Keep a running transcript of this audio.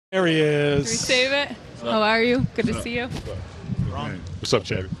There he is. Can we save it? How are you? Good to see you. What's up,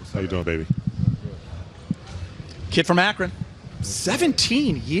 Chad? How you doing, baby? Kid from Akron.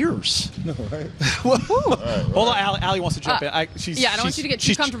 17 years. No, right? Hold on, Allie wants to jump in. I don't want you to get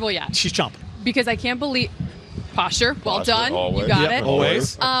too comfortable yet. She's jumping. Because I can't believe posture. Well Posture, done. always. You got Yep, it.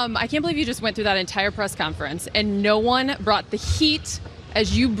 always. I can't believe you just went through that entire press conference and no one brought the heat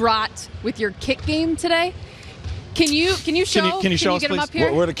as you brought with your kick game today. Can you show? Can you show us, get him please? up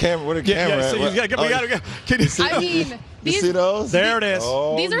here? Where the camera? Where the camera? So at? we gotta, can you see? I mean, You these see those? There it is.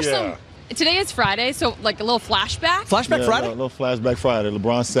 Oh, these are yeah. some. Today is Friday, so like a little flashback. Flashback Yeah, Friday? A little flashback Friday.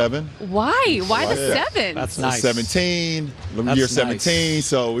 LeBron 7. Why? Why the Yeah. 7? That's nice. 17. That's Year nice. 17.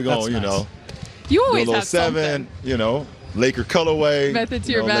 So we're That's going, nice. You do a always little have 7. something. Laker colorway. Method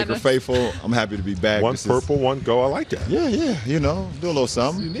to your Laker madness. faithful. I'm happy to be back. One This is- purple, one go. I like that. Yeah, do a little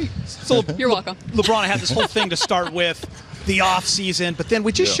something. Unique. So You're welcome. LeBron, I had this whole thing to start with, the off season, but then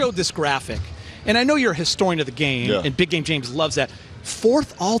we just Yeah. showed this graphic. And I know you're a historian of the game, Yeah. and Big Game James loves that.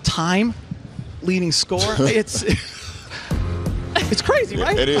 4th all-time leading score. It's crazy,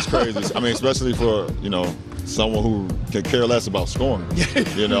 right? It is crazy. I mean, especially for, someone who can care less about scoring.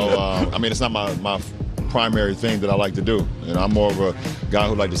 I mean, it's not my primary thing that I like to do. I'm more of a guy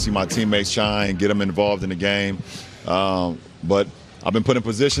who like to see my teammates shine, get them involved in the game. But I've been put in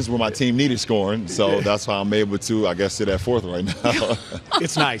positions where my team needed scoring, so that's why I'm able to, I guess, sit at 4th right now.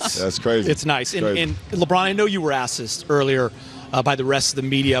 It's nice. That's crazy. It's nice. It's crazy. And LeBron, I know you were asked this earlier by the rest of the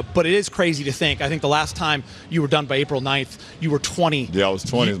media, but it is crazy to think. I think the last time you were done by April 9th, you were 20 Yeah, I was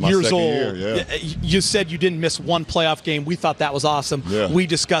 20. It was my years second old. year, yeah. You said you didn't miss one playoff game. We thought that was awesome. Yeah. We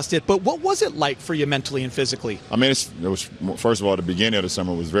discussed it. But what was it like for you mentally and physically? I mean, it was, first of all, the beginning of the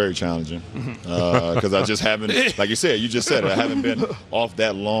summer was very challenging because I just haven't, like you said, I haven't been off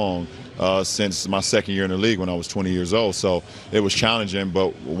that long since my second year in the league when I was 20 years old. So it was challenging.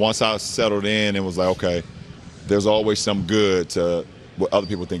 But once I settled in, it was like, okay, there's always some good to what other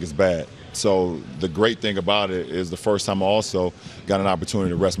people think is bad. So the great thing about it is the first time I also got an opportunity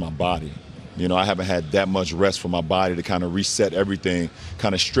to rest my body. I haven't had that much rest for my body to kind of reset everything,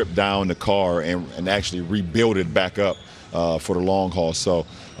 kind of strip down the car and actually rebuild it back up for the long haul. So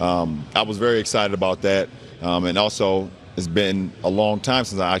I was very excited about that. And also, it's been a long time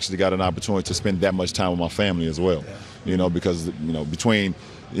since I actually got an opportunity to spend that much time with my family as well. Because, between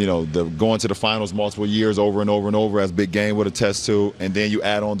the going to the finals multiple years over and over and over, as Big Game would attest to, and then you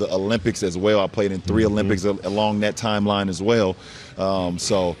add on the Olympics as well. I played in 3 Olympics along that timeline as well.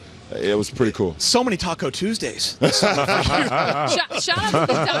 So it was pretty cool. So many Taco Tuesdays. Shout out to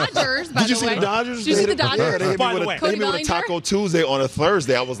the Dodgers, by Did you the see way. the Dodgers? Did you see the Yeah, Dodgers? they hit By me the with way. a Cody Taco Bellinger? Tuesday on a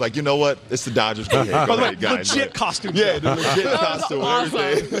Thursday. I was like, you know what? It's the Dodgers. Go ahead, By the way, guys. legit costume. Yeah, the legit That costume. was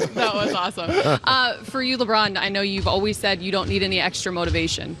Everything. awesome. That was awesome. For you, LeBron, I know you've always said you don't need any extra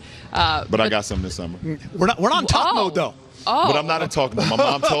motivation. But I got some this summer. We're not in talk Oh. mode, though. Oh. But I'm not in talk mode. My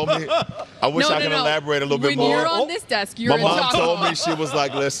mom told me. I wish I could elaborate a little bit more. When you're on this desk, you're My in mom talk told mode. me, she was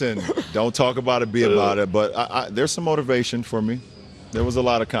like, listen, don't talk about it, be about it. But there's some motivation for me. There was a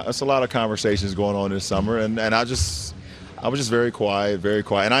lot of conversations going on this summer, and I was just very quiet.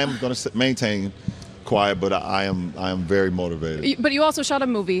 And I am going to maintain quiet, but I am very motivated. But you also shot a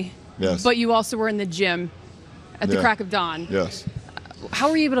movie. Yes. But you also were in the gym at the crack of dawn. Yes.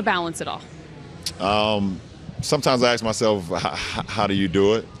 How were you able to balance it all? Sometimes I ask myself, how do you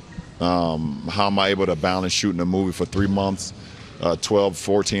do it? How am I able to balance shooting a movie for 3 months, 12,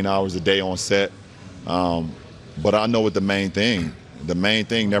 14 hours a day on set? But I know what the main thing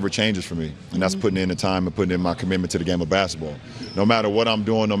never changes for me, and that's putting in the time and putting in my commitment to the game of basketball. No matter what I'm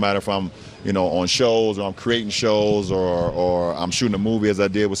doing, no matter if I'm on shows or I'm creating shows or I'm shooting a movie as I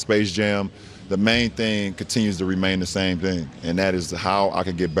did with Space Jam, the main thing continues to remain the same thing, and that is how I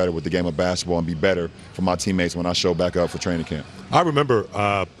can get better with the game of basketball and be better for my teammates when I show back up for training camp. I remember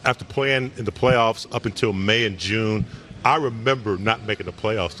after playing in the playoffs up until May and June, I remember not making the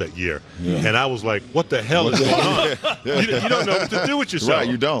playoffs that year. Yeah. And I was like, what the hell is going on? You don't know what to do with yourself. Right,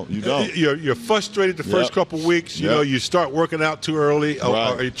 you don't. You're frustrated the first couple of weeks. You start working out too early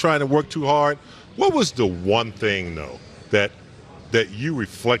or you're trying to work too hard. What was the one thing, though, that you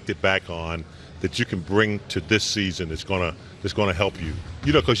reflected back on that you can bring to this season that's gonna help you?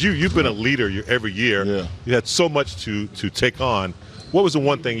 Because you've been a leader every year. Yeah. You had so much to take on. What was the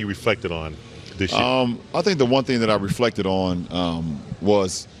one thing you reflected on this year? I think the one thing that I reflected on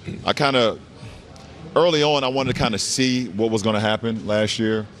was I kind of early on I wanted to kind of see what was going to happen last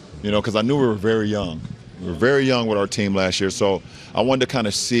year, because I knew we were very young. We were very young with our team last year, so I wanted to kind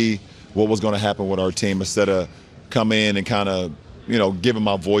of see what was going to happen with our team instead of come in and kind of giving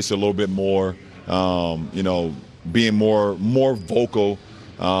my voice a little bit more, being more vocal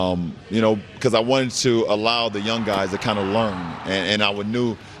because I wanted to allow the young guys to kind of learn. And I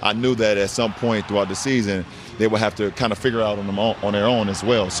knew that at some point throughout the season, they would have to kind of figure out on their own as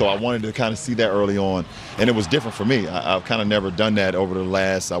well. So I wanted to kind of see that early on. And it was different for me. I've kind of never done that over the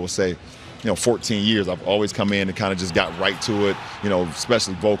last, I would say, 14 years. I've always come in and kind of just got right to it,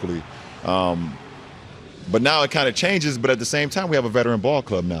 especially vocally. But now it kind of changes, but at the same time, we have a veteran ball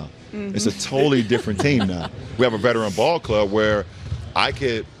club now. Mm-hmm. It's a totally different team now. We have a veteran ball club where I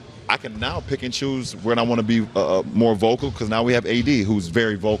can now pick and choose when I want to be more vocal, because now we have AD, who's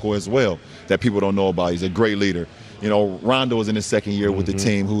very vocal as well, that people don't know about. He's a great leader. Rondo is in his second year with the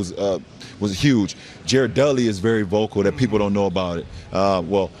team, who's was huge. Jared Dudley is very vocal that people don't know about it.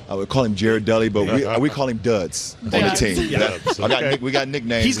 Well, I would call him Jared Dudley, but we call him Duds on the team. Yeah. We got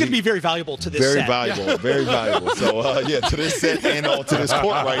nicknames. He's going to be very valuable to this set. Very valuable. So, to this set and to this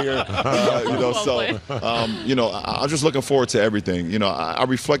court right here. I'm just looking forward to everything. I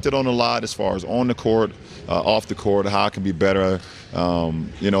reflected on a lot as far as on the court, off the court, how I can be better.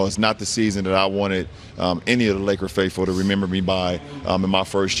 It's not the season that I wanted any of the Laker faithful to remember me by in my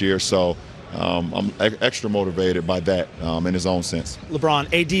first year. So I'm extra motivated by that in his own sense. LeBron,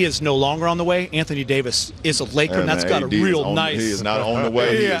 AD is no longer on the way. Anthony Davis is a Laker, and that's got a real nice. He is not on the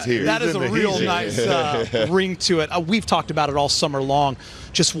way. He is here. That is a real nice ring to it. We've talked about it all summer long,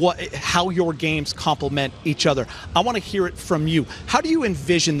 just how your games complement each other. I want to hear it from you. How do you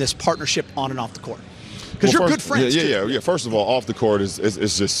envision this partnership on and off the court? Because you're good friends. Yeah. First of all, off the court is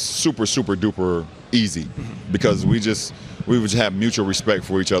just super duper easy, because we would have mutual respect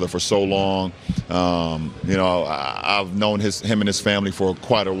for each other for so long. I've known him and his family for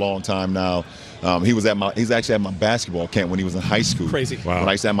quite a long time now. He's actually at my basketball camp when he was in high school. Crazy. Wow. When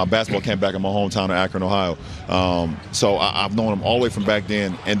I used to have my basketball camp back in my hometown of Akron, Ohio. So I've known him all the way from back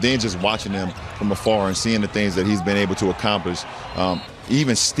then, and then just watching him from afar and seeing the things that he's been able to accomplish,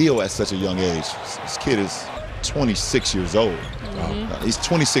 even still at such a young age. This kid is 26 years old. He's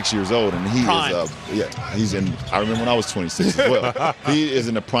 26 years old, and he is I remember when I was 26 as well. He is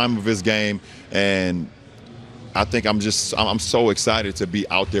in the prime of his game, and I think I'm so excited to be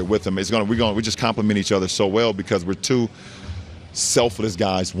out there with him. We just complement each other so well, because we're two selfless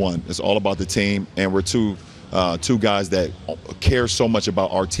guys. One, it's all about the team, and we're two guys that care so much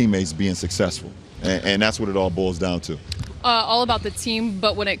about our teammates being successful, and that's what it all boils down to. All about the team,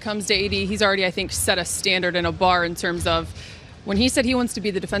 but when it comes to AD, he's already, I think, set a standard and a bar in terms of when he said he wants to be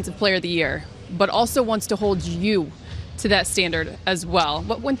the Defensive Player of the Year, but also wants to hold you to that standard as well.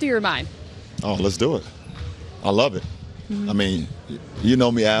 What went through your mind? Oh, let's do it. I love it. Mm-hmm. I mean, you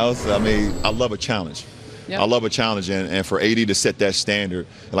know me, Alice. I mean, I love a challenge. Yep. I love a challenge, and for AD to set that standard,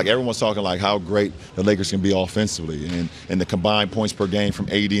 like everyone's talking like how great the Lakers can be offensively, and the combined points per game from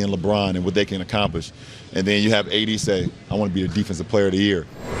AD and LeBron and what they can accomplish. And then you have AD say, I want to be the Defensive Player of the Year,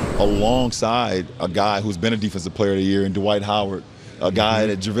 alongside a guy who's been a Defensive Player of the Year in Dwight Howard, a guy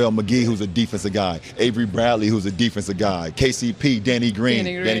that JaVale McGee, who's a defensive guy, Avery Bradley, who's a defensive guy, KCP, Danny Green.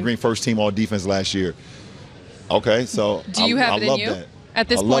 Danny Green first team all defense last year. Okay, so do you have it in you that. At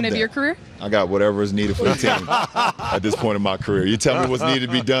this point of your career? I got whatever is needed for the team at this point in my career. You tell me what's needed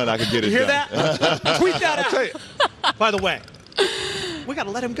to be done, I can get it done. You hear that? Tweet that out. By the way, we got to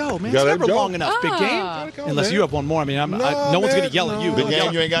let him go, man. It's never long enough. Big game. Unless you have one more. I mean, no one's going to yell at you. Big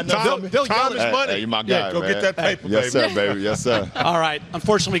game, you ain't got nothing. They'll yell at money. Hey, you're my guy, go man. get that paper, baby. Yes, sir, baby. Yes, sir. All right.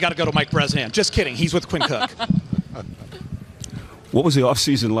 Unfortunately, got to go to Mike Bresnan. Just kidding. He's with Quinn Cook. What was the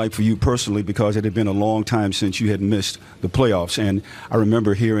offseason like for you personally, because it had been a long time since you had missed the playoffs? And I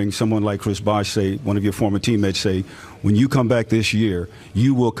remember hearing someone like Chris Bosh say, one of your former teammates say, when you come back this year,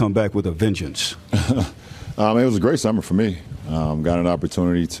 you will come back with a vengeance. It was a great summer for me. Got an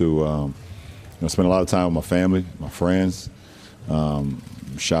opportunity to spend a lot of time with my family, my friends.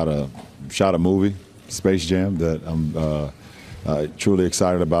 Shot a movie, Space Jam, that I'm truly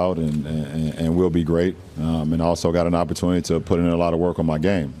excited about and will be great. And also got an opportunity to put in a lot of work on my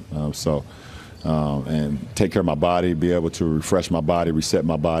game. And take care of my body, be able to refresh my body, reset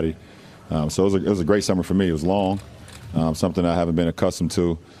my body. So it was a great summer for me. It was long, something I haven't been accustomed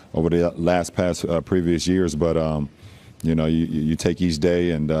to over the previous years. But you take each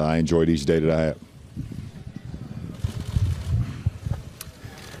day, and I enjoyed each day that I had.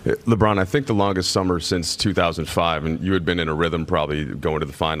 LeBron, I think the longest summer since 2005, and you had been in a rhythm probably going to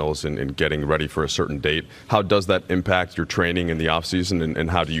the finals and getting ready for a certain date. How does that impact your training in the offseason, and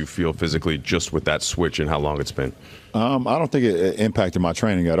how do you feel physically just with that switch and how long it's been? I don't think it impacted my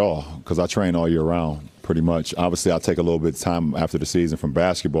training at all, because I train all year round pretty much. Obviously, I'll take a little bit of time after the season from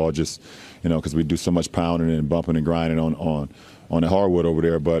basketball, just because we do so much pounding and bumping and grinding on the hardwood over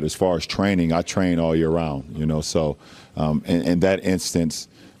there. But as far as training, I train all year round. So in that instance,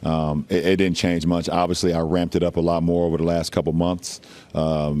 it didn't change much. Obviously, I ramped it up a lot more over the last couple months.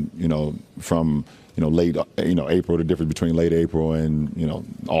 From late April, the difference between late April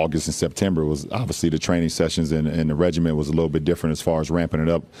and August and September was obviously the training sessions and the regimen was a little bit different as far as ramping it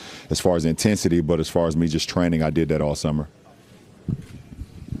up, as far as intensity. But as far as me just training, I did that all summer.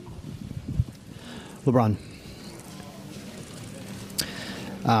 LeBron,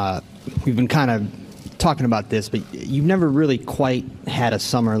 we've been kind of talking about this, but you've never really quite had a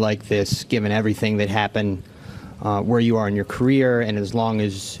summer like this, given everything that happened where you are in your career, and as long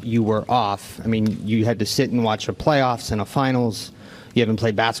as you were off. I mean, you had to sit and watch a playoffs and a finals. You haven't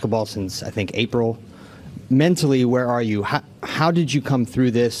played basketball since, I think, April. Mentally, where are you? How did you come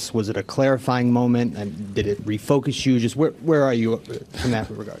through this? Was it a clarifying moment? And did it refocus you? Just where are you in that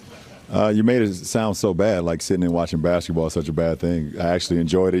regard? You made it sound so bad, like sitting and watching basketball is such a bad thing. I actually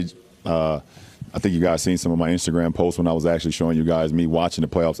enjoyed it. I think you guys seen some of my Instagram posts when I was actually showing you guys me watching the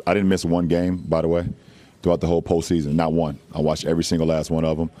playoffs. I didn't miss one game, by the way, throughout the whole postseason. Not one. I watched every single last one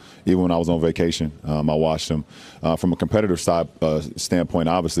of them. Even when I was on vacation, I watched them. From a competitive side standpoint,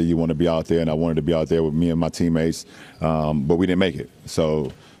 obviously you want to be out there, and I wanted to be out there with me and my teammates, but we didn't make it.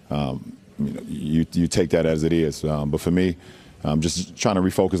 So you take that as it is. But for me, I'm just trying to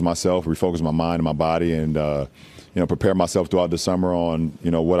refocus myself, refocus my mind and my body, and prepare myself throughout the summer on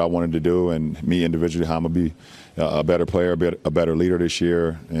what I wanted to do, and me individually, how I'm gonna be a better player, a better leader this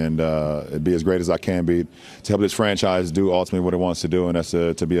year, and be as great as I can be to help this franchise do ultimately what it wants to do, and that's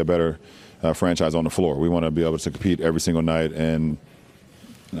to be a better franchise on the floor. We want to be able to compete every single night, and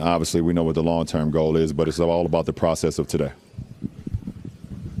obviously we know what the long-term goal is, but it's all about the process of today.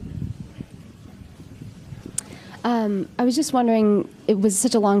 I was just wondering, it was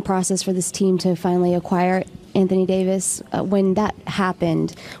such a long process for this team to finally acquire Anthony Davis. When that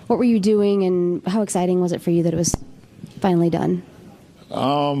happened, what were you doing, and how exciting was it for you that it was finally done?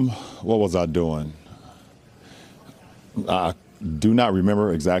 What was I doing? I do not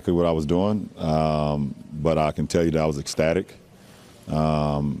remember exactly what I was doing, but I can tell you that I was ecstatic,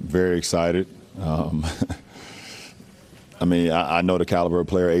 very excited. I mean, I know the caliber of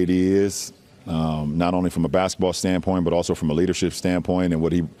player AD is. Not only from a basketball standpoint, but also from a leadership standpoint and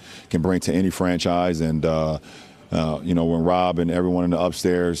what he can bring to any franchise. And, when Rob and everyone in the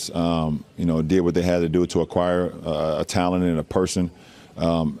upstairs, did what they had to do to acquire a talent and a person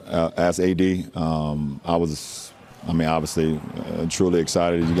as AD, I was, obviously truly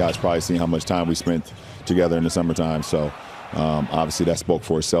excited. You guys probably seen how much time we spent together in the summertime. So obviously that spoke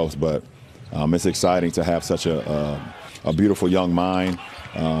for itself. But it's exciting to have such a beautiful young mind.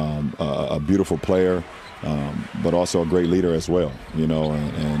 A beautiful player, but also a great leader as well.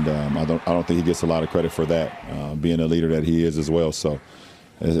 And I don't think he gets a lot of credit for that, being a leader that he is as well. So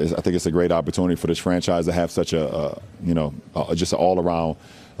I think it's a great opportunity for this franchise to have such just an all-around,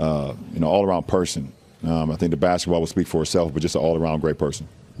 all-around person. I think the basketball will speak for itself, but just an all-around great person.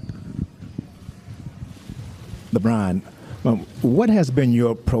 LeBron, what has been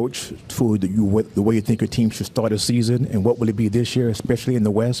your approach to the way you think your team should start a season, and what will it be this year, especially in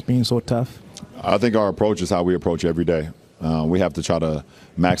the West being so tough? I think our approach is how we approach every day. We have to try to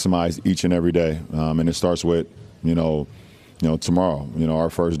maximize each and every day, and it starts with, tomorrow. Our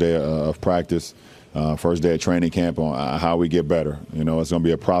first day of practice, first day of training camp, on how we get better. It's going to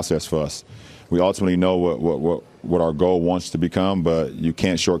be a process for us. We ultimately know what our goal wants to become, but you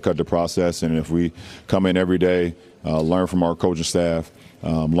can't shortcut the process. And if we come in every day, learn from our coaching staff,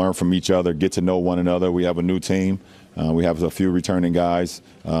 learn from each other, get to know one another. We have a new team. We have a few returning guys,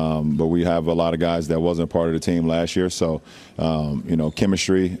 but we have a lot of guys that wasn't part of the team last year. So,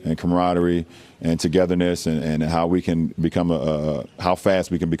 chemistry and camaraderie and togetherness and how we can become how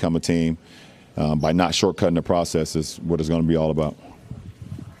fast we can become a team by not shortcutting the process is what it's going to be all about.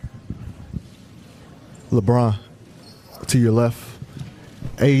 LeBron, to your left,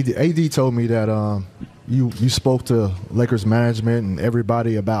 AD told me that you spoke to Lakers management and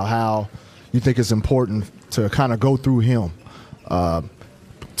everybody about how you think it's important to kind of go through him.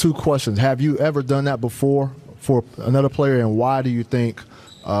 Two questions. Have you ever done that before for another player, and why do you think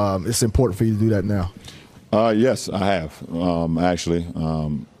it's important for you to do that now? Yes, I have, actually.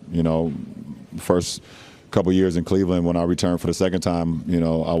 First couple years in Cleveland, when I returned for the second time,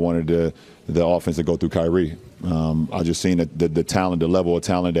 I wanted the offense to go through Kyrie. I just seen the talent, the level of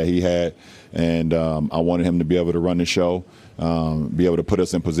talent that he had, and I wanted him to be able to run the show, be able to put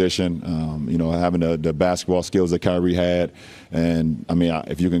us in position, having the basketball skills that Kyrie had. And,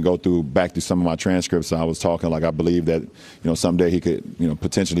 if you can go back through some of my transcripts, I was talking like I believe that, someday he could,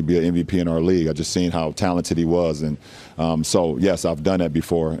 potentially be an MVP in our league. I just seen how talented he was. And so, yes, I've done that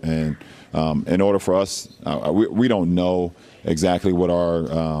before. And in order for us, we don't know exactly what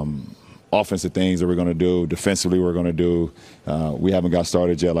our offensive things that we're going to do, defensively we're going to do. We haven't got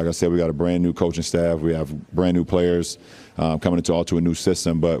started yet. Like I said, we got a brand new coaching staff. We have brand new players coming into a new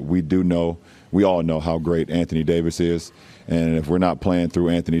system. But we all know how great Anthony Davis is. And if we're not playing through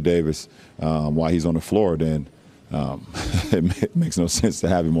Anthony Davis while he's on the floor, then it makes no sense to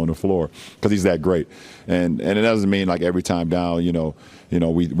have him on the floor because he's that great. And it doesn't mean like every time down,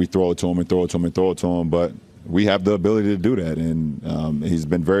 we throw it to him and throw it to him and throw it to him. But we have the ability to do that, and he's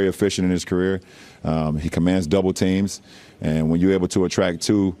been very efficient in his career. He commands double teams, and when you're able to attract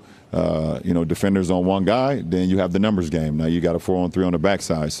two, defenders on one guy, then you have the numbers game. Now you got a 4-on-3 on the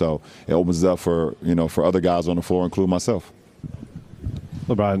backside, so it opens it up for other guys on the floor, including myself.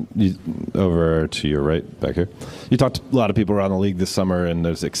 LeBron, over to your right back here. You talked to a lot of people around the league this summer, and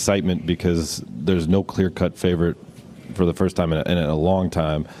there's excitement because there's no clear-cut favorite for the first time in a long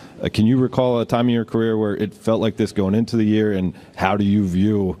time. Can you recall a time in your career where it felt like this going into the year, and how do you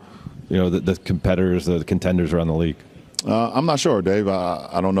view, the competitors, the contenders around the league? I'm not sure, Dave.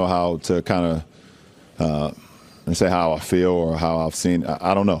 I don't know how to kind of say how I feel or how I've seen.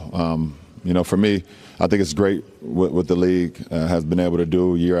 I don't know. For me, I think it's great what the league has been able to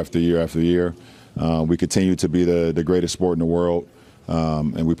do year after year after year. We continue to be the greatest sport in the world.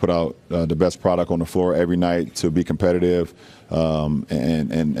 And we put out the best product on the floor every night to be competitive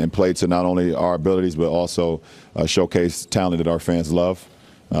and play to not only our abilities but also showcase talent that our fans love,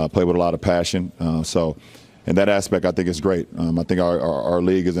 play with a lot of passion. So in that aspect, I think it's great. I think our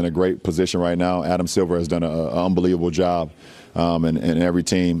league is in a great position right now. Adam Silver has done an unbelievable job, and every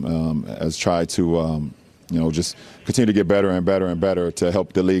team has tried to just continue to get better and better and better to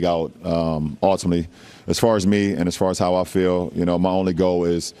help the league out. Ultimately, as far as me and as far as how I feel, my only goal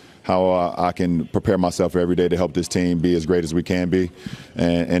is how I can prepare myself every day to help this team be as great as we can be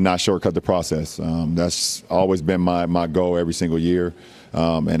and not shortcut the process. That's always been my goal every single year,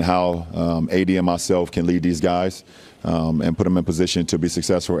 and how AD and myself can lead these guys and put them in position to be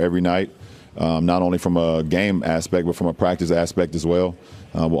successful every night, not only from a game aspect but from a practice aspect as well,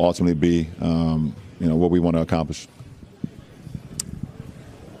 will ultimately be what we want to accomplish.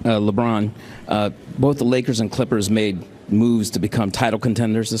 LeBron, both the Lakers and Clippers made moves to become title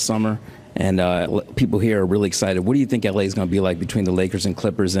contenders this summer, and people here are really excited. What do you think LA is going to be like between the Lakers and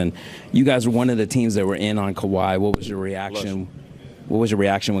Clippers? And you guys were one of the teams that were in on Kawhi. What was your reaction? What was your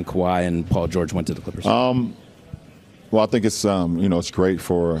reaction when Kawhi and Paul George went to the Clippers? Well, I think it's it's great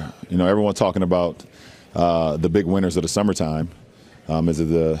for everyone talking about the big winners of the summertime. Is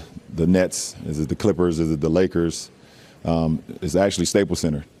it the Nets? Is it the Clippers? Is it the Lakers? It's actually Staples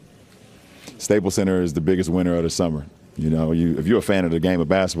Center. Staples Center is the biggest winner of the summer. If you're a fan of the game of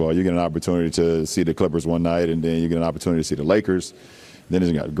basketball, you get an opportunity to see the Clippers one night, and then you get an opportunity to see the Lakers. Then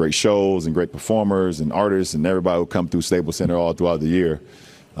there's got great shows and great performers and artists and everybody who come through Staples Center all throughout the year.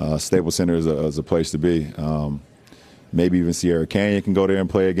 Staples Center is a place to be. Maybe even Sierra Canyon can go there and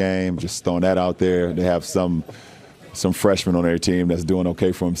play a game. Just throwing that out there. They have some freshman on their team that's doing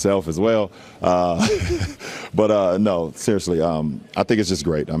okay for himself as well. But no, seriously, I think it's just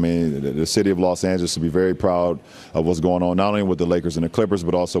great. I mean, the city of Los Angeles should be very proud of what's going on, not only with the Lakers and the Clippers,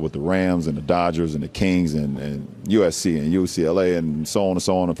 but also with the Rams and the Dodgers and the Kings and USC and UCLA and so on and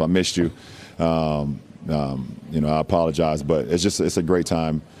so on. If I missed you, I apologize. But it's a great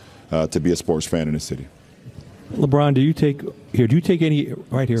time to be a sports fan in the city. LeBron, do you take any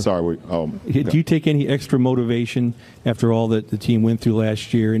right here? Sorry, do you take any extra motivation after all that the team went through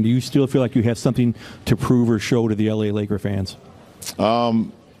last year, and do you still feel like you have something to prove or show to the LA Laker fans?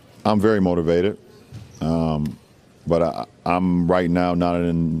 I'm very motivated, but I'm right now not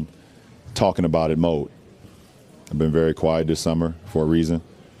in talking about it mode. I've been very quiet this summer for a reason,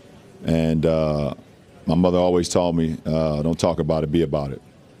 and my mother always told me, "Don't talk about it, be about it."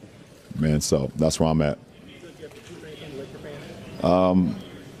 Man, so that's where I'm at.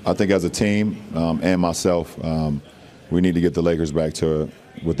 I think as a team and myself, we need to get the Lakers back to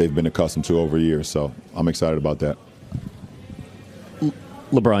what they've been accustomed to over years. So I'm excited about that.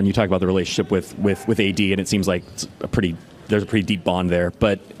 LeBron, you talk about the relationship with AD, and it seems like there's a pretty deep bond there.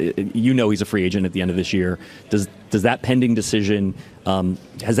 But he's a free agent at the end of this year. Does that pending decision,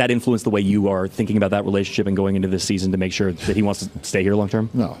 has that influenced the way you are thinking about that relationship and going into this season to make sure that he wants to stay here long term?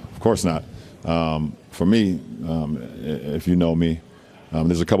 No, of course not. For me, if you know me,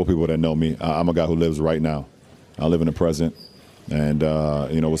 there's a couple people that know me. I'm a guy who lives right now. I live in the present, and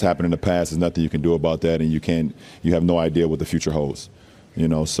what's happened in the past is nothing you can do about that, and you have no idea what the future holds.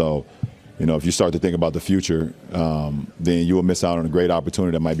 So if you start to think about the future, then you will miss out on a great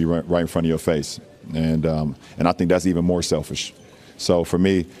opportunity that might be right in front of your face, and I think that's even more selfish. So for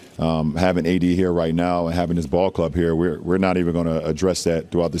me, having AD here right now and having this ball club here, we're not even going to address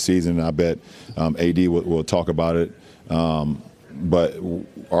that throughout the season. And I bet AD will talk about it. But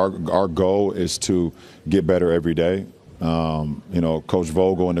our goal is to get better every day. Coach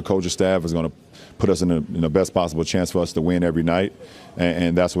Vogel and the coaching staff is going to put us in the best possible chance for us to win every night,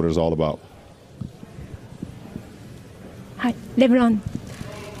 and that's what it's all about. Hi, LeBron.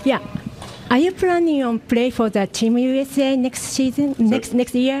 Yeah. Are you planning on play for the Team USA next season,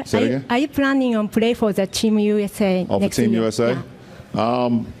 next year? Are you planning on play for the Team USA next year? For Team USA?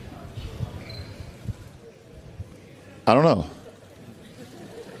 Yeah. I don't know.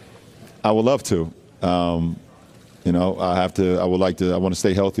 I would love to. I want to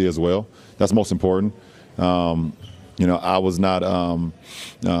stay healthy as well. That's most important. I was not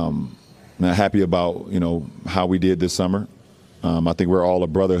happy about, how we did this summer. I think we're all a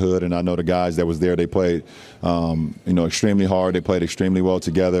brotherhood, and I know the guys that was there, they played, extremely hard. They played extremely well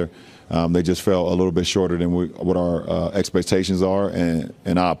together. They just fell a little bit shorter than what our expectations are,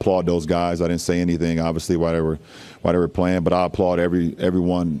 and I applaud those guys. I didn't say anything, obviously, while they were playing, but I applaud every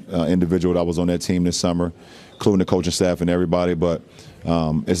one individual that was on that team this summer, including the coaching staff and everybody. But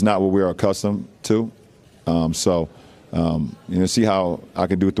it's not what we're accustomed to. See how I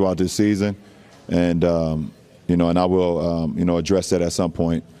can do it throughout this season, and and I will address that at some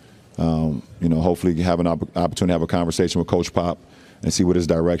point. Hopefully have an opportunity to have a conversation with Coach Pop and see what his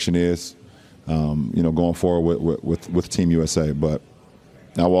direction is, going forward with Team USA. But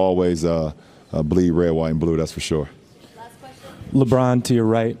I will always bleed red, white, and blue, that's for sure. LeBron, to your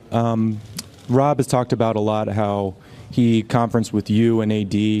right. Rob has talked about a lot how he conferenced with you and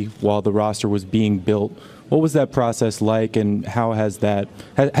AD while the roster was being built. What was that process like, and how has that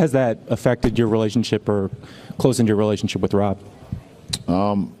affected your relationship or closened your relationship with Rob?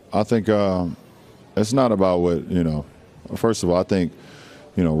 I think it's not about what, first of all, I think,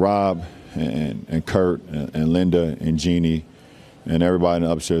 Rob and Kurt and Linda and Jeannie and everybody in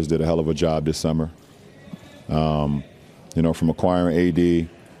the upstairs did a hell of a job this summer. From acquiring AD,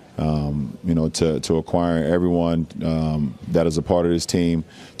 to acquiring everyone that is a part of this team,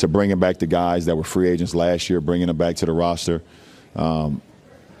 to bringing back the guys that were free agents last year, bringing them back to the roster.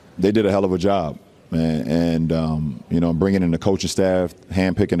 They did a hell of a job. And bringing in the coaching staff,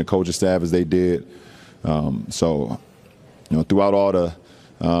 handpicking the coaching staff as they did. Throughout all the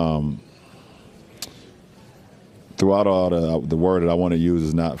word that I want to use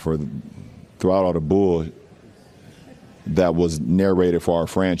is not for throughout all the bull that was narrated for our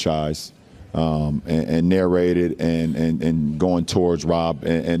franchise, and narrated and going towards Rob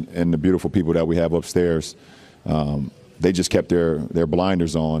and the beautiful people that we have upstairs. They just kept their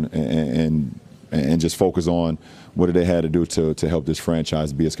blinders on and just focus on what they had to do to help this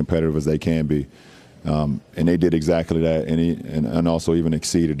franchise be as competitive as they can be. And they did exactly that, and also even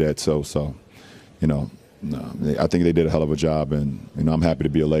exceeded that. So I think they did a hell of a job, and I'm happy to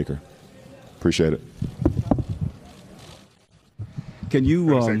be a Laker. Appreciate it. Can you,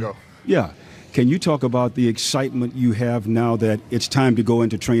 can you talk about the excitement you have now that it's time to go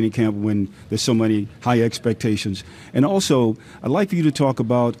into training camp when there's so many high expectations? And also, I'd like for you to talk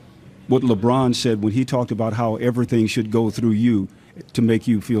about what LeBron said when he talked about how everything should go through you to make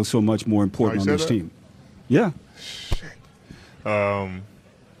you feel so much more important on this team. Yeah. I'm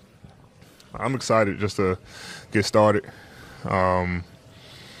excited just to get started. Can't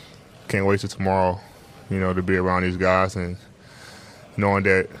wait till tomorrow, to be around these guys and knowing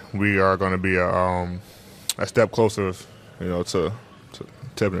that we are going to be a step closer, to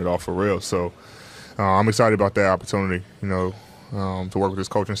tipping it off for real. So I'm excited about that opportunity, to work with this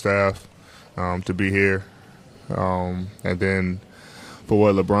coaching staff, to be here. And then for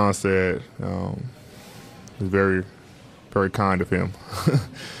what LeBron said, it's very, very kind of him.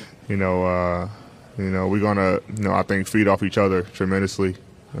 We're going to, I think, feed off each other tremendously.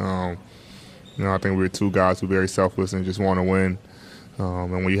 I think we're two guys who are very selfless and just want to win.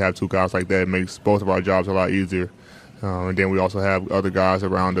 And when you have two guys like that, it makes both of our jobs a lot easier. And then we also have other guys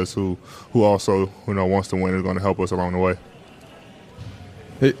around us who also, wants to win and is going to help us along the way.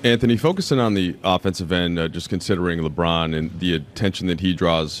 Hey, Anthony, focusing on the offensive end, just considering LeBron and the attention that he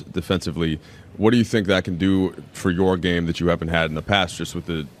draws defensively, what do you think that can do for your game that you haven't had in the past, just with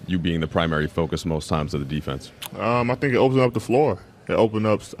you being the primary focus most times of the defense? I think it opens up the floor. It opens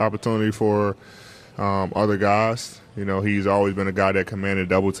up opportunity for other guys. He's always been a guy that commanded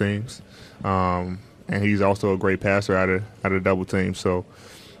double teams, and he's also a great passer out of double teams. So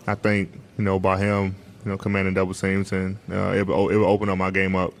I think, by him, commanding double teams, and it will open up my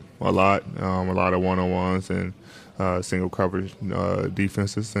game up a lot of one-on-ones and single coverage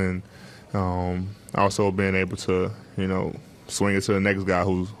defenses, and also being able to, swing it to the next guy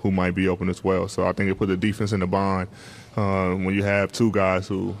who might be open as well. So I think it put the defense in the bind when you have two guys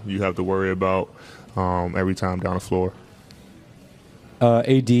who you have to worry about every time down the floor.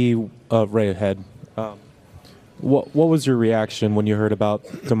 AD, right ahead. What was your reaction when you heard about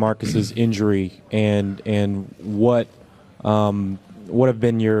DeMarcus's injury, and what have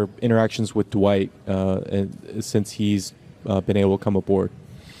been your interactions with Dwight since he's been able to come aboard?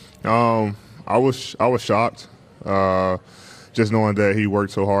 I was shocked, just knowing that he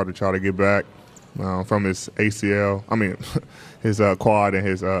worked so hard to try to get back from his ACL. I mean, his quad and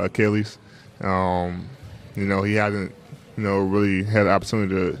his Achilles. He hasn't, really had the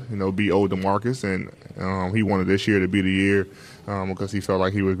opportunity to, be old DeMarcus, and he wanted this year to be the year because he felt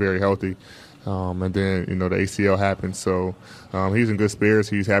like he was very healthy. And then, the ACL happened. So he's in good spirits.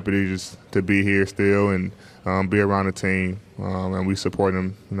 He's happy to be here still and be around the team. And we support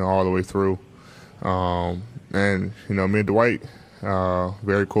him, all the way through. And, me and Dwight,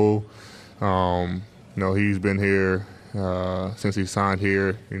 very cool. He's been here since he signed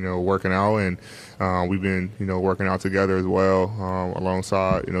here, working out. And we've been, working out together as well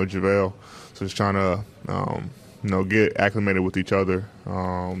alongside, JaVale. So just trying to, get acclimated with each other,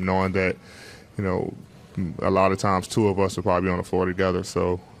 knowing that, a lot of times two of us will probably be on the floor together.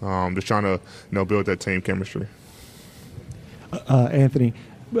 So just trying to, build that team chemistry. Anthony,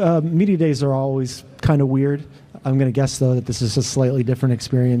 media days are always kind of weird. I'm going to guess, though, that this is a slightly different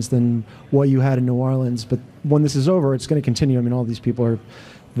experience than what you had in New Orleans. But when this is over, it's going to continue. I mean, all these people are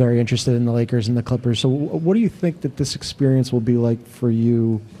very interested in the Lakers and the Clippers. So what do you think that this experience will be like for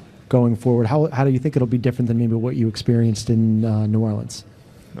you going forward? How do you think it'll be different than maybe what you experienced in New Orleans?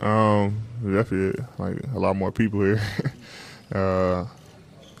 Definitely, like a lot more people here.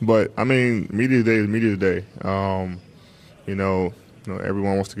 But I mean, media day is media day. Everyone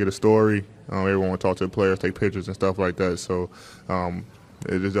wants to get a story. Everyone wants to talk to the players, take pictures and stuff like that. So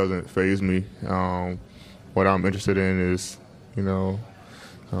it just doesn't faze me. What I'm interested in is, the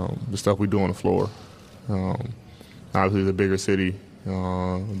stuff we do on the floor. Obviously, it's a bigger city,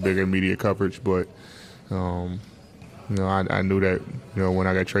 bigger media coverage, but. I knew that, when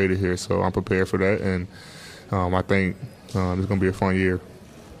I got traded here, so I'm prepared for that, and I think it's going to be a fun year.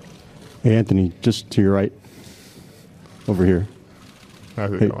 Hey, Anthony, just to your right, over here.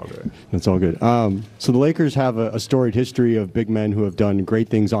 That's all good. So the Lakers have a storied history of big men who have done great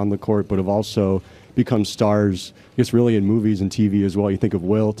things on the court, but have also become stars, I guess, really in movies and TV as well. You think of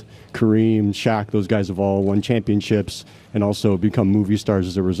Wilt, Kareem, Shaq; those guys have all won championships and also become movie stars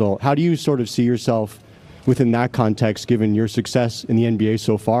as a result. How do you sort of see yourself within that context, given your success in the NBA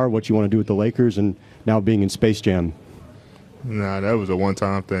so far, what you want to do with the Lakers, and now being in Space Jam? Nah, that was a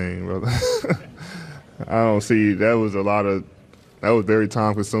one-time thing, brother. I don't see, that was very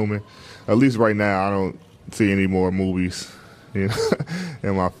time-consuming. At least right now, I don't see any more movies, in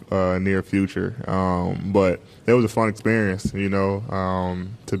my near future. But it was a fun experience,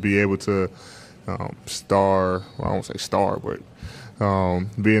 to be able to star. Well, I won't say star, but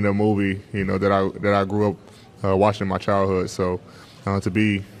be in a movie, that I grew up watching in my childhood. So to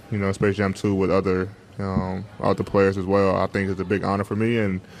be, Space Jam 2 with other players as well, I think is a big honor for me,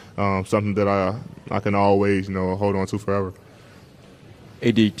 and something that I can always, hold on to forever.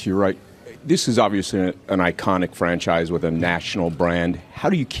 AD, to your right, this is obviously an iconic franchise with a national brand. How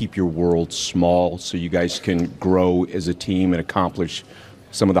do you keep your world small so you guys can grow as a team and accomplish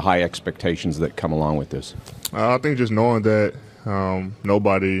some of the high expectations that come along with this? I think just knowing that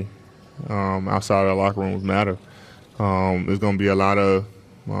nobody outside of the locker rooms matter. There's going to be a lot of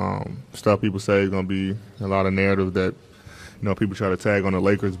stuff people say. There's going to be a lot of narrative that people try to tag on the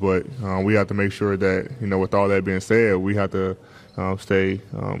Lakers, but we have to make sure that with all that being said, we have to stay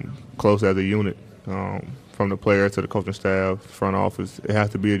close as a unit. From the players to the coaching staff, front office, it has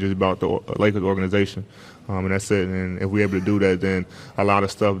to be just about the Lakers organization, and that's it. And if we're able to do that, then a lot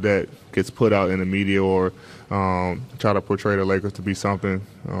of stuff that gets put out in the media or try to portray the Lakers to be something,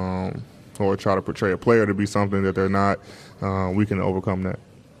 or try to portray a player to be something that they're not, we can overcome that.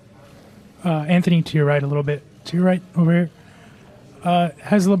 Anthony, to your right a little bit. To your right over here.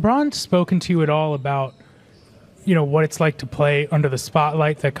 Has LeBron spoken to you at all about, what it's like to play under the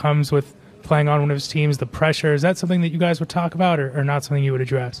spotlight that comes with playing on one of his teams, the pressure? Is that something that you guys would talk about, or not something you would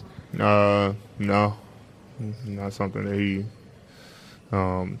address? No, not something that he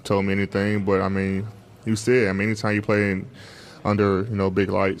told me anything. But I mean, you see it. I mean, anytime you play under big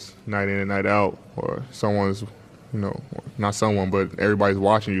lights, night in and night out, or someone's not someone, but everybody's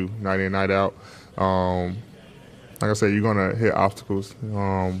watching you night in and night out. Like I said, you're gonna hit obstacles.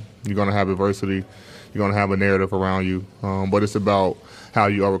 You're gonna have adversity. You're gonna have a narrative around you. But it's about how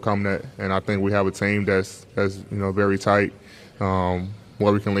you overcome that. And I think we have a team that's very tight.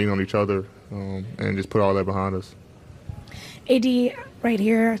 where we can lean on each other and just put all that behind us. AD, right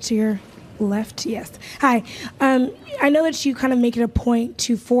here to your left, yes. Hi. I know that you kind of make it a point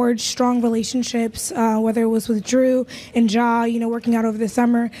to forge strong relationships, whether it was with Drew and Ja, working out over the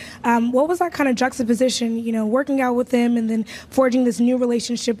summer. What was that kind of juxtaposition, working out with them and then forging this new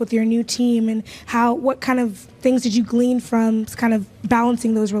relationship with your new team, and what kind of things did you glean from kind of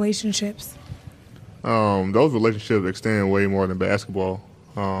balancing those relationships? Those relationships extend way more than basketball.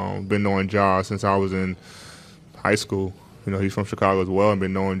 Been knowing Ja since I was in high school. He's from Chicago as well, and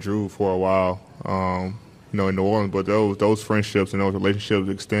been knowing Drew for a while, in New Orleans. But those friendships and those relationships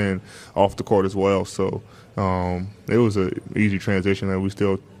extend off the court as well. So it was an easy transition that we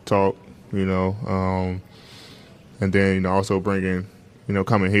still talk, and then also bringing,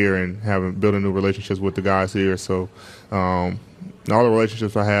 coming here and building new relationships with the guys here. So all the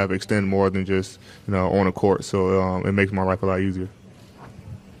relationships I have extend more than just on the court. So it makes my life a lot easier.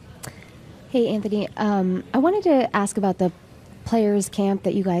 Hey, Anthony, I wanted to ask about the players' camp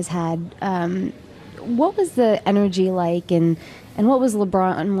that you guys had. What was the energy like, and what was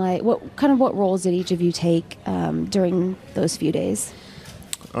LeBron like? What roles did each of you take during those few days?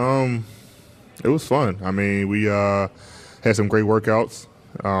 It was fun. I mean, we had some great workouts,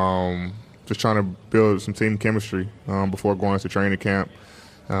 just trying to build some team chemistry before going into training camp.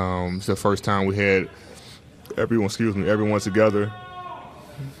 It's the first time we had everyone together.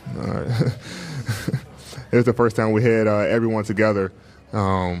 It was the first time we had everyone together,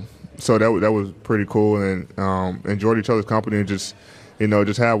 so that was pretty cool, and enjoyed each other's company, and just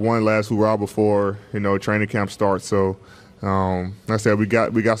have one last hurrah before training camp starts. So like I said, we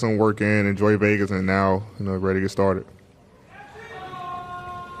got some work in, enjoy Vegas, and now ready to get started.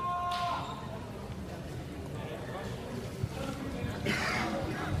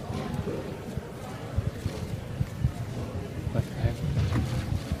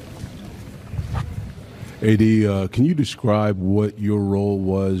 AD, can you describe what your role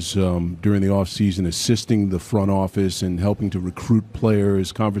was during the offseason, assisting the front office and helping to recruit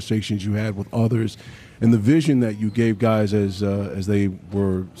players, conversations you had with others, and the vision that you gave guys as they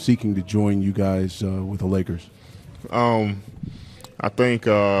were seeking to join you guys with the Lakers? I think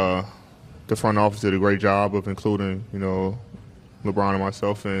the front office did a great job of including, LeBron and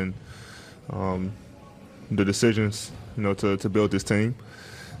myself in the decisions, to build this team.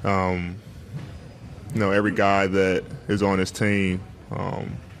 Every guy that is on this team, me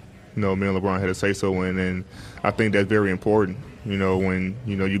and LeBron had a say-so in, and I think that's very important. When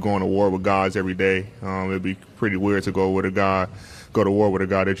you go on a war with guys every day, it'd be pretty weird to go to war with a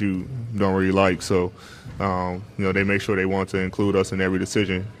guy that you don't really like. So, they make sure they want to include us in every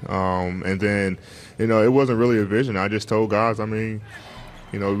decision. And then, it wasn't really a vision. I just told guys, we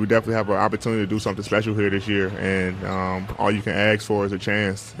definitely have an opportunity to do something special here this year, and all you can ask for is a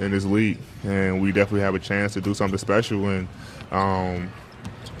chance in this league, and we definitely have a chance to do something special. And a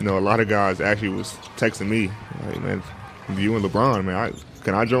lot of guys actually was texting me, like, man, you and LeBron,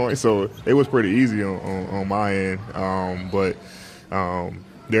 can I join? So it was pretty easy on my end, but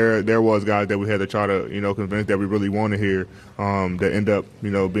there was guys that we had to try to convince that we really wanted here, that end up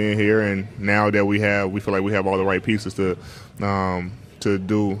being here, and now that we feel like we have all the right pieces to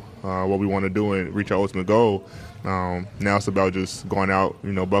do what we want to do and reach our ultimate goal. Now it's about just going out,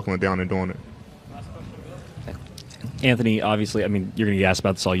 buckling down and doing it. Anthony, obviously, you're going to get asked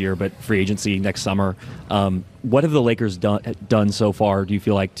about this all year, but free agency next summer. What have the Lakers done so far, do you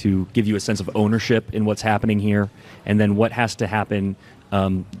feel like, to give you a sense of ownership in what's happening here? And then what has to happen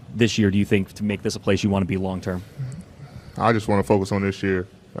this year, do you think, to make this a place you want to be long term? I just want to focus on this year.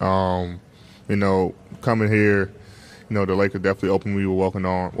 Coming here, the Lakers definitely opened me with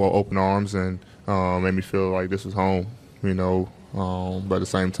open arms, and made me feel like this was home. But at the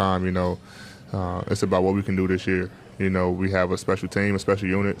same time, it's about what we can do this year. We have a special team, a special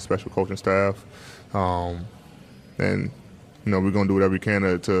unit, special coaching staff, and we're gonna do whatever we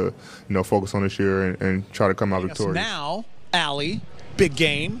can to focus on this year and try to come out victorious. Now, Allie, big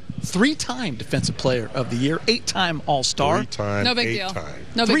game, 3-time Defensive Player of the Year, 8-time All-Star. 3-time, no big deal. 8-time.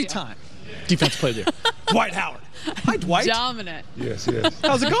 No big 3-time Defensive Player of the Year. Dwight Howard. Hi, Dwight. Dominant. Yes.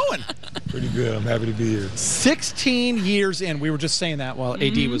 How's it going? Pretty good. I'm happy to be here. 16 years in. We were just saying that while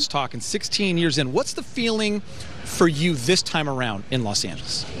AD was talking. 16 years in. What's the feeling for you this time around in Los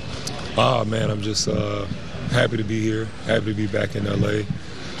Angeles? Oh, man, I'm just happy to be here. Happy to be back in L.A.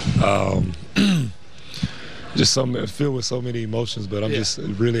 Just filled with so many emotions, but I'm just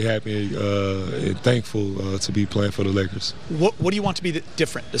really happy and thankful to be playing for the Lakers. What do you want to be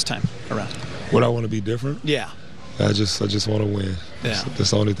different this time around? What I want to be different? Yeah. I just want to win. Yeah.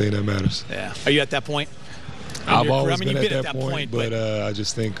 That's the only thing that matters. Yeah. Are you at that point? I've always been at that point, but I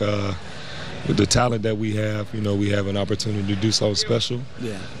just think with the talent that we have, we have an opportunity to do something special.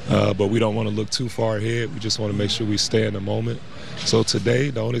 Yeah. But we don't want to look too far ahead. We just want to make sure we stay in the moment. So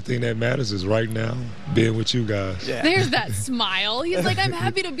today, the only thing that matters is right now being with you guys. Yeah. There's that smile. He's like, I'm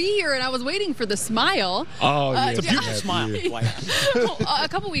happy to be here, and I was waiting for the smile. Oh, yeah. It's a beautiful smile. Well, a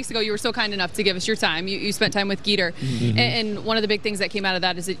couple weeks ago, you were so kind enough to give us your time. You spent time with Geeter. Mm-hmm. And one of the big things that came out of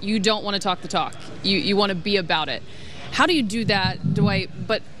that is that you don't want to talk the talk. You want to be about it. How do you do that, Dwight,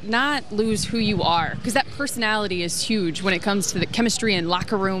 but not lose who you are? Because that personality is huge when it comes to the chemistry and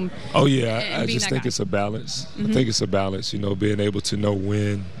locker room. Oh, yeah. I just think it's a balance. I think it's a balance, being able to know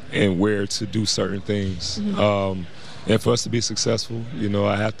when and where to do certain things. And for us to be successful,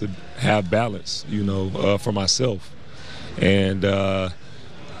 I have to have balance, for myself. And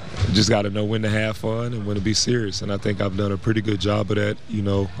just got to know when to have fun and when to be serious. And I think I've done a pretty good job of that,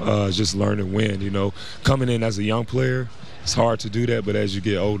 just learning when, coming in as a young player, it's hard to do that, but as you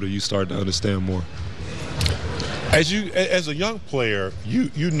get older, you start to understand more. As a young player,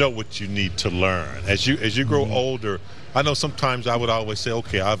 you know what you need to learn. As you grow older, I know sometimes I would always say,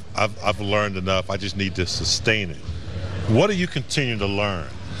 okay, I've learned enough. I just need to sustain it. What do you continue to learn?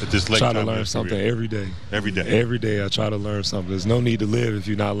 Try to learn something every day. Every day? Every day I try to learn something. There's no need to live if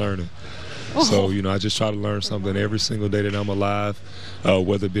you're not learning. Oh. So, I just try to learn something every single day that I'm alive,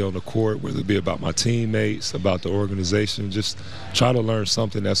 whether it be on the court, whether it be about my teammates, about the organization. Just try to learn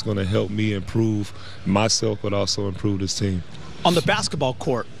something that's going to help me improve myself, but also improve this team. On the basketball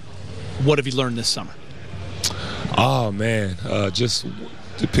court, what have you learned this summer? Oh, man, just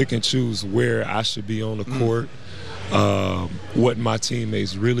to pick and choose where I should be on the court. What my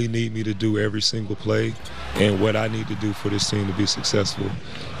teammates really need me to do every single play and what I need to do for this team to be successful.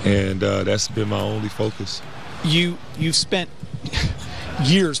 And that's been my only focus. You've spent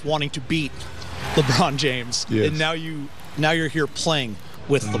years wanting to beat LeBron James, yes. And now you're here playing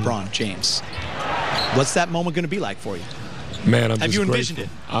with LeBron James. What's that moment going to be like for you? Man, have you envisioned it?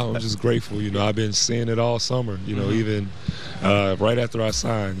 I'm just grateful. I've been seeing it all summer. Even right after I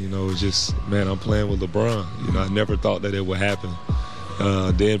signed, just, man, I'm playing with LeBron. I never thought that it would happen.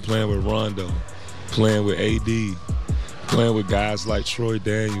 Then playing with Rondo, playing with AD, playing with guys like Troy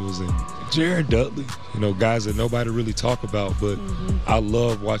Daniels and Jared Dudley, guys that nobody really talk about, but I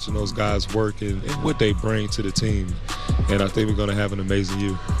love watching those guys work and what they bring to the team. And I think we're going to have an amazing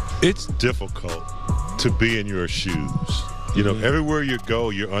year. It's difficult to be in your shoes. Everywhere you go,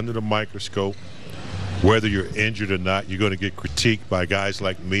 you're under the microscope. Whether you're injured or not, you're going to get critiqued by guys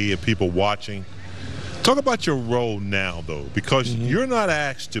like me and people watching. Talk about your role now, though, because you're not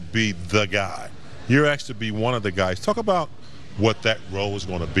asked to be the guy. You're asked to be one of the guys. Talk about what that role is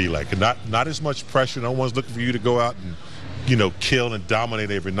going to be like. And not as much pressure. No one's looking for you to go out and, kill and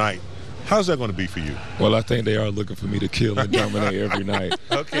dominate every night. How's that going to be for you? Well, I think they are looking for me to kill and dominate every night.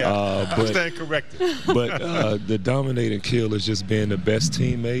 Okay, I stand corrected. But the dominate and kill is just being the best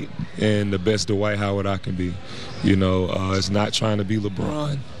teammate and the best Dwight Howard I can be. It's not trying to be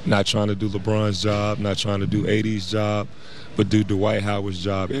LeBron, not trying to do LeBron's job, not trying to do AD's job, but do Dwight Howard's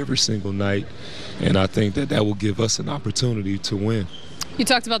job every single night. And I think that will give us an opportunity to win. You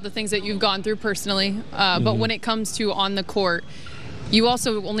talked about the things that you've gone through personally, but when it comes to on the court, you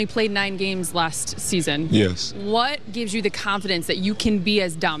also only played 9 games last season. Yes. What gives you the confidence that you can be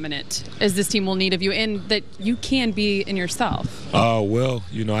as dominant as this team will need of you and that you can be in yourself? Well,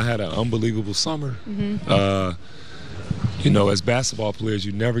 I had an unbelievable summer. As basketball players,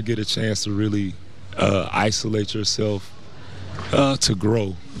 you never get a chance to really isolate yourself to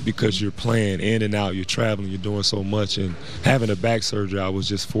grow because you're playing in and out, you're traveling, you're doing so much. And having a back surgery, I was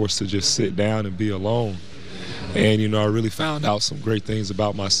just forced to just sit down and be alone. And, I really found out some great things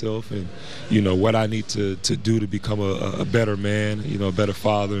about myself and, what I need to do to become a better man, a better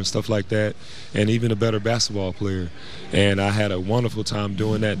father and stuff like that, and even a better basketball player. And I had a wonderful time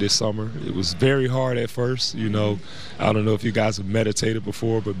doing that this summer. It was very hard at first, I don't know if you guys have meditated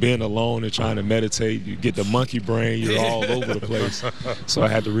before, but being alone and trying to meditate, you get the monkey brain, you're all over the place. So I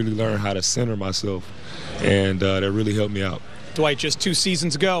had to really learn how to center myself, and that really helped me out. Dwight, just 2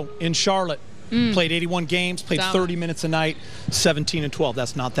 seasons ago in Charlotte, played 81 games, played 30 minutes a night, 17 and 12.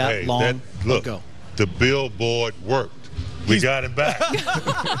 That's not that long ago. The billboard worked. We got him back.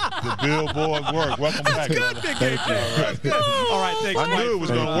 The billboard worked. Welcome back. Good, big game. All right, thanks. I knew it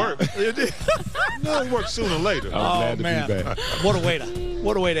was going to work. No, it worked sooner or later. I'm glad to be back. What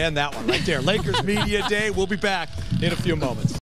a way to end that one right there. Lakers Media Day. We'll be back in a few moments.